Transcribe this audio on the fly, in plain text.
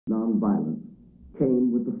Nonviolence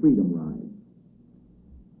came with the Freedom Rides.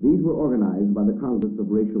 These were organized by the Congress of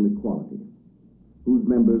Racial Equality, whose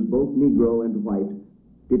members, both Negro and white,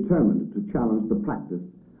 determined to challenge the practice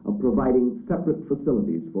of providing separate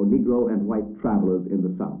facilities for Negro and white travelers in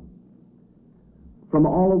the South. From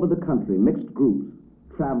all over the country, mixed groups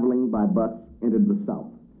traveling by bus entered the South.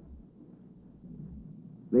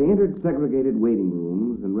 They entered segregated waiting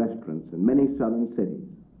rooms and restaurants in many southern cities.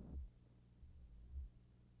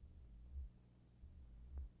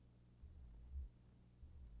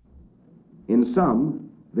 In some,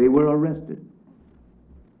 they were arrested,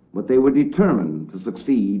 but they were determined to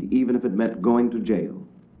succeed even if it meant going to jail.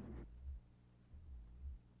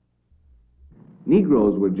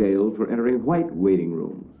 Negroes were jailed for entering white waiting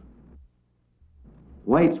rooms.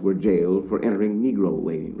 Whites were jailed for entering Negro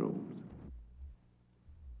waiting rooms.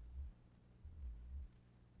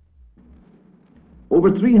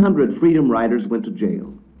 Over 300 Freedom Riders went to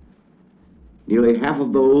jail. Nearly half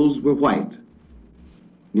of those were white.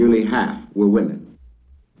 Nearly half were women.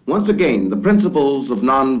 Once again, the principles of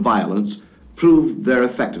nonviolence proved their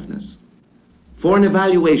effectiveness. For an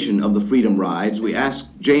evaluation of the Freedom Rides, we asked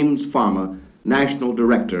James Farmer, National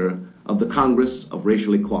Director of the Congress of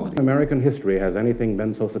Racial Equality. American history has anything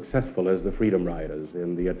been so successful as the Freedom Riders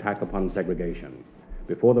in the attack upon segregation.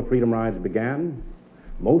 Before the Freedom Rides began,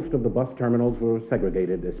 most of the bus terminals were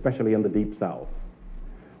segregated, especially in the Deep South.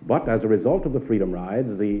 But as a result of the Freedom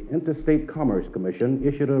Rides, the Interstate Commerce Commission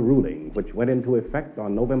issued a ruling which went into effect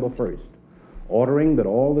on November 1st, ordering that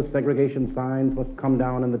all the segregation signs must come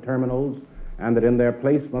down in the terminals and that in their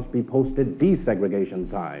place must be posted desegregation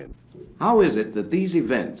signs. How is it that these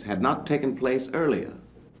events had not taken place earlier?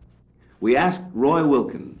 We asked Roy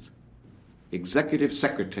Wilkins, Executive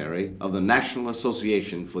Secretary of the National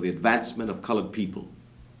Association for the Advancement of Colored People.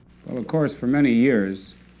 Well, of course, for many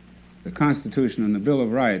years, the Constitution and the Bill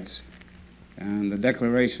of Rights and the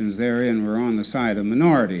declarations therein were on the side of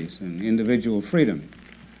minorities and individual freedom,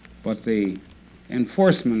 but the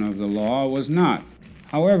enforcement of the law was not.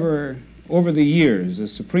 However, over the years, the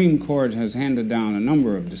Supreme Court has handed down a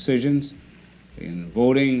number of decisions in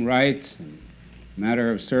voting rights, in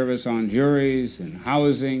matter of service on juries, in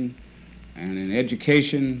housing, and in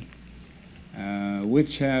education,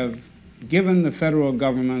 which have given the federal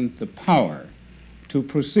government the power to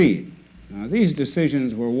proceed. Now, these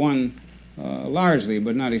decisions were won largely,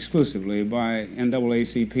 but not exclusively, by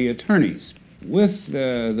NAACP attorneys. With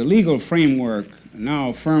the legal framework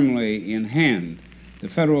now firmly in hand, the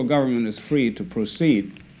federal government is free to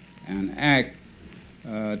proceed and act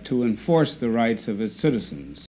to enforce the rights of its citizens.